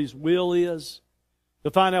His will is.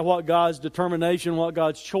 To find out what God's determination, what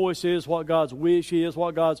God's choice is, what God's wish is,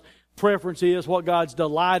 what God's preference is, what God's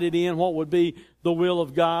delighted in, what would be the will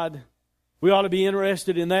of God. We ought to be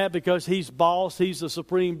interested in that because He's boss, He's the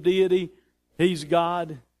supreme deity, He's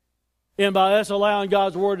God. And by us allowing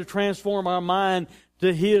God's Word to transform our mind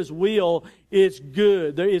to His will, it's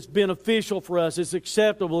good, it's beneficial for us, it's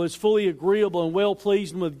acceptable, it's fully agreeable and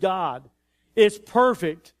well-pleasing with God. It's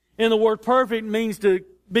perfect. And the word perfect means to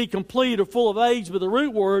be complete or full of age, but the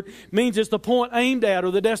root word means it's the point aimed at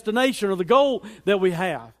or the destination or the goal that we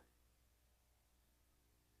have.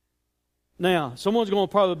 Now, someone's going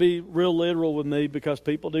to probably be real literal with me because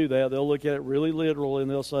people do that. They'll look at it really literal and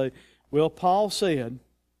they'll say, well, Paul said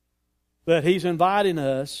that he's inviting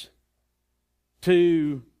us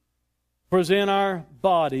to present our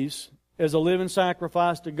bodies as a living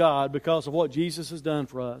sacrifice to God because of what Jesus has done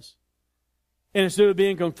for us. And instead of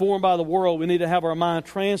being conformed by the world, we need to have our mind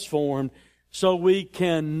transformed so we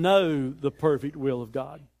can know the perfect will of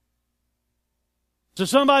God. So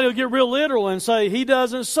somebody will get real literal and say, He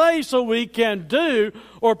doesn't say so we can do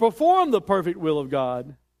or perform the perfect will of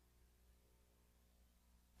God.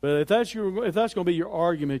 But if that's going to be your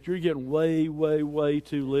argument, you're getting way, way, way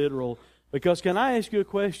too literal. Because can I ask you a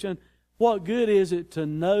question? What good is it to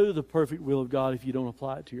know the perfect will of God if you don't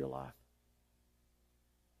apply it to your life?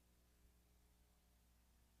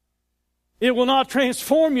 It will not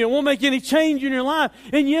transform you. It won't make any change in your life.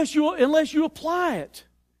 And yes, unless you apply it.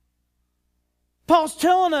 Paul's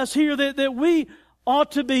telling us here that we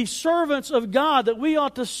ought to be servants of God, that we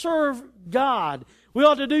ought to serve God. We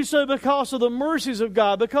ought to do so because of the mercies of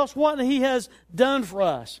God, because what He has done for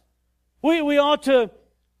us. We ought to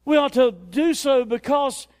do so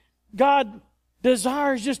because God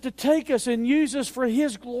desires just to take us and use us for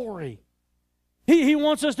His glory. He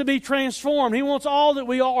wants us to be transformed. He wants all that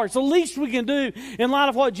we are. It's the least we can do in light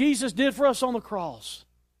of what Jesus did for us on the cross,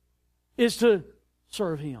 is to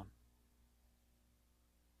serve Him.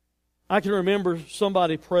 I can remember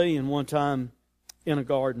somebody praying one time in a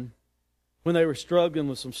garden when they were struggling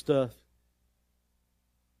with some stuff.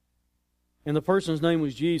 And the person's name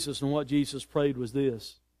was Jesus, and what Jesus prayed was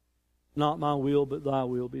this: not my will, but thy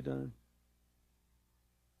will be done.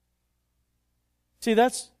 See,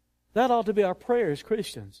 that ought to be our prayer as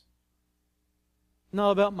Christians.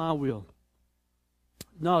 Not about my will.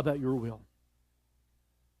 Not about your will.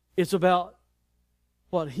 It's about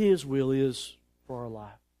what His will is for our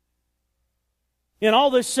life. In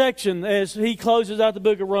all this section, as he closes out the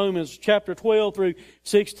book of Romans, chapter 12 through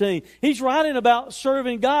 16, he's writing about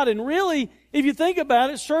serving God. And really, if you think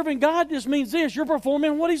about it, serving God just means this: you're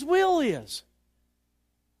performing what His will is.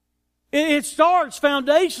 It starts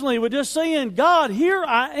foundationally with just saying, God, here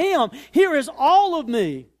I am. Here is all of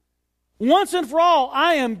me. Once and for all,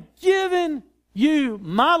 I am giving you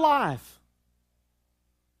my life.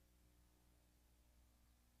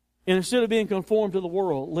 And instead of being conformed to the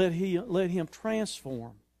world, let Him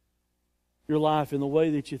transform your life in the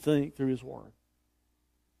way that you think through His Word.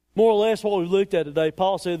 More or less what we've looked at today,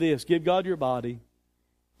 Paul said this: give God your body,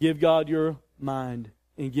 give God your mind,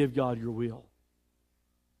 and give God your will.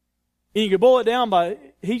 And you can boil it down by,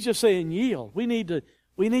 he's just saying yield. We need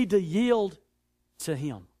to yield to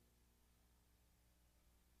Him.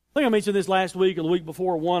 I think I mentioned this last week or the week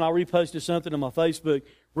before. I reposted something on my Facebook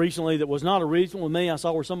recently that was not original with me. I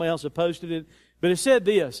saw where somebody else had posted it. But it said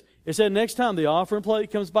this. It said, next time the offering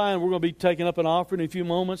plate comes by, and we're going to be taking up an offering in a few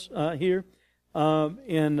moments here.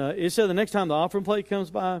 It said the next time the offering plate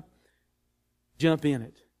comes by, jump in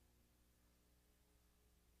it.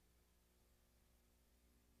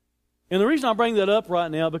 And the reason I bring that up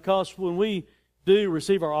right now, because when we do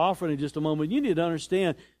receive our offering in just a moment, you need to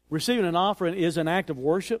understand receiving an offering is an act of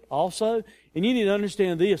worship also. And you need to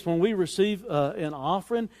understand this: when we receive an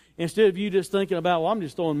offering, instead of you just thinking about, well, I'm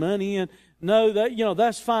just throwing money in. No,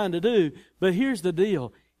 that's fine to do. But here's the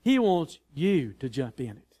deal: He wants you to jump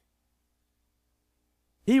in it.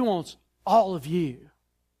 He wants all of you.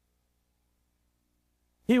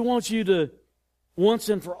 He wants you to, once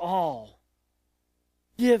and for all,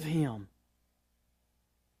 give Him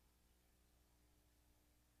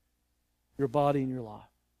your body and your life.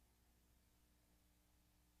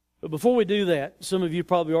 But before we do that, some of you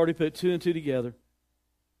probably already put two and two together.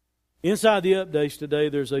 Inside the updates today,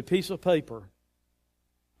 there's a piece of paper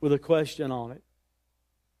with a question on it.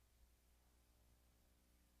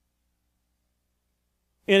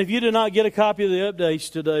 And if you did not get a copy of the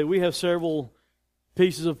updates today, we have several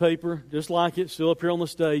pieces of paper just like it, still up here on the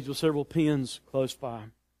stage with several pens close by.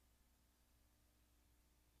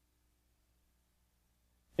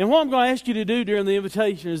 And what I'm going to ask you to do during the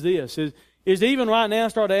invitation is this: is to even right now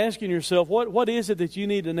start asking yourself, what is it that you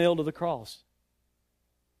need to nail to the cross?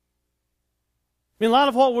 In light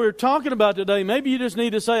of what we're talking about today, maybe you just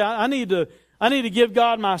need to say, I need to give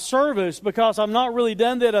God my service because I've not really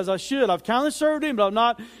done that as I should. I've kind of served Him, but I've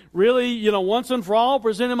not really, once and for all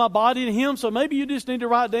presented my body to Him. So maybe you just need to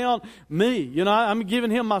write down me. I'm giving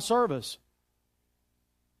Him my service.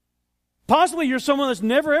 Possibly you're someone that's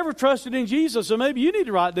never ever trusted in Jesus, so maybe you need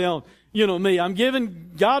to write down, me. I'm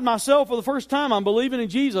giving God myself for the first time. I'm believing in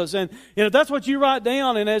Jesus. And if that's what you write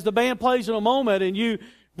down, and as the band plays in a moment and you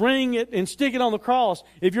bring it and stick it on the cross,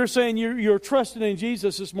 if you're saying you're trusting in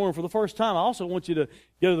Jesus this morning for the first time, I also want you to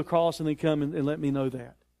go to the cross and then come and let me know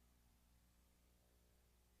that.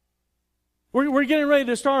 We're getting ready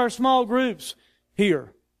to start our small groups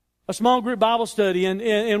here. A small group Bible study,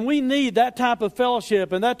 and we need that type of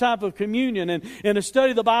fellowship and that type of communion and to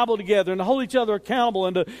study the Bible together and to hold each other accountable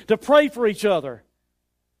and to pray for each other.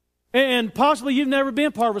 And possibly you've never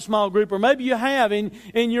been part of a small group, or maybe you have and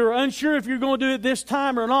you're unsure if you're going to do it this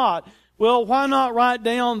time or not. Well, why not write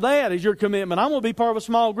down that as your commitment? I'm going to be part of a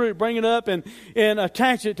small group. Bring it up and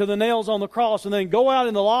attach it to the nails on the cross, and then go out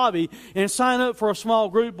in the lobby and sign up for a small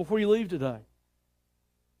group before you leave today.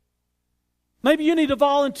 Maybe you need to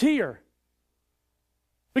volunteer,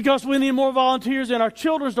 because we need more volunteers in our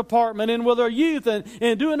children's department and with our youth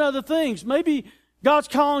and doing other things. Maybe God's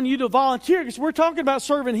calling you to volunteer, because we're talking about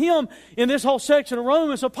serving Him in this whole section of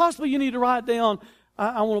Romans. So possibly you need to write down,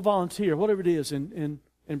 I want to volunteer, whatever it is, and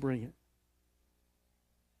bring it.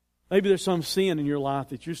 Maybe there's some sin in your life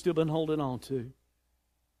that you've still been holding on to,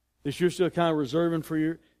 that you're still kind of reserving for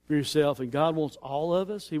for yourself. And God wants all of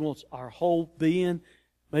us. He wants our whole being.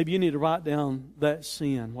 Maybe you need to write down that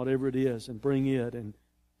sin, whatever it is, and bring it and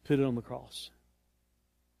put it on the cross.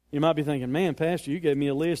 You might be thinking, man, Pastor, you gave me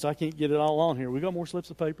a list. I can't get it all on here. We got more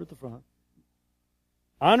slips of paper at the front.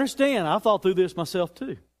 I understand. I thought through this myself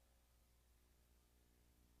too.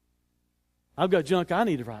 I've got junk I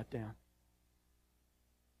need to write down.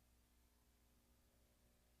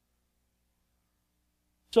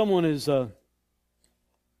 Someone has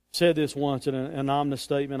said this once in an anonymous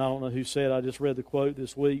statement. I don't know who said it. I just read the quote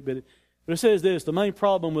this week. But it says this: the main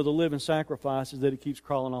problem with a living sacrifice is that it keeps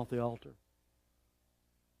crawling off the altar.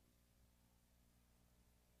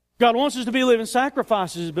 God wants us to be living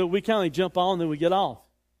sacrifices, but we kind of jump on and then we get off.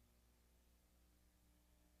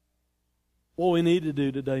 What we need to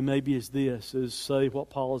do today maybe is this, is say what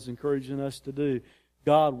Paul is encouraging us to do.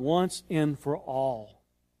 God, once and for all,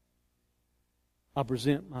 I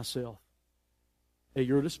present myself at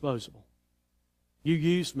your disposal. You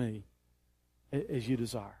use me as you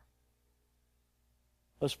desire.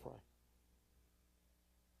 Let's pray.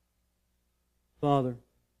 Father,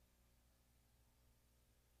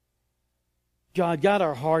 God, guide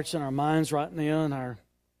our hearts and our minds right now, and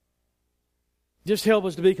just help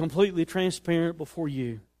us to be completely transparent before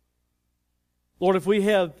you. Lord, if we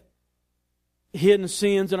have hidden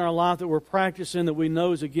sins in our life that we're practicing that we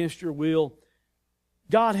know is against your will,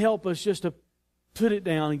 God, help us just to put it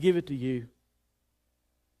down and give it to you.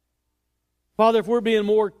 Father, if we're being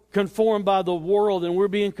more conformed by the world and we're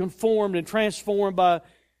being conformed and transformed by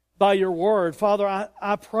your word, Father,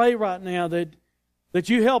 I pray right now that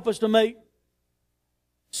you help us to make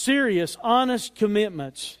serious, honest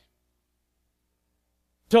commitments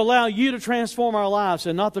to allow you to transform our lives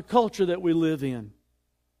and not the culture that we live in.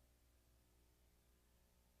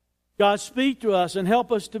 God, speak to us and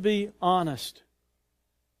help us to be honest.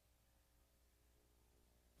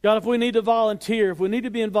 God, if we need to volunteer, if we need to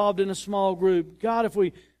be involved in a small group, God, if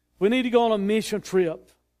we need to go on a mission trip,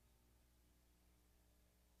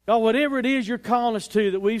 God, whatever it is you're calling us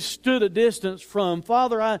to that we've stood a distance from,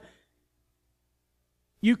 Father,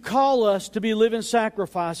 you call us to be living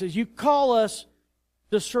sacrifices. You call us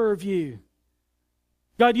to serve you.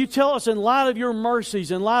 God, you tell us in light of your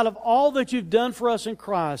mercies, in light of all that you've done for us in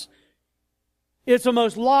Christ, it's the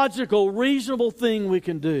most logical, reasonable thing we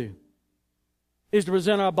can do is to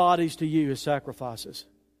present our bodies to you as sacrifices,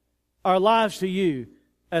 our lives to you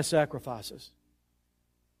as sacrifices.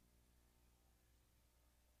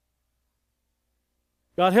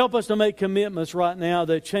 God, help us to make commitments right now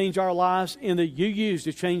that change our lives and that you use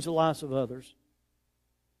to change the lives of others.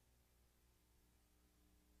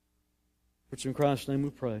 It's in Christ's name we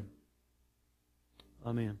pray.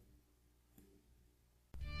 Amen.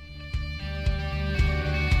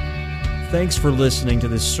 Thanks for listening to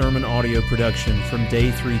this sermon audio production from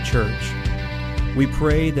Day 3 Church. We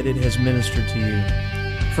pray that it has ministered to you.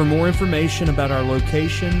 For more information about our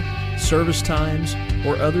location, service times,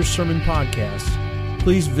 or other sermon podcasts,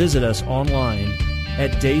 please visit us online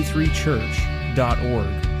at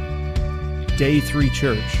day3church.org. Day 3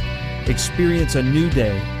 Church. Experience a new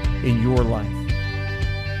day in your life.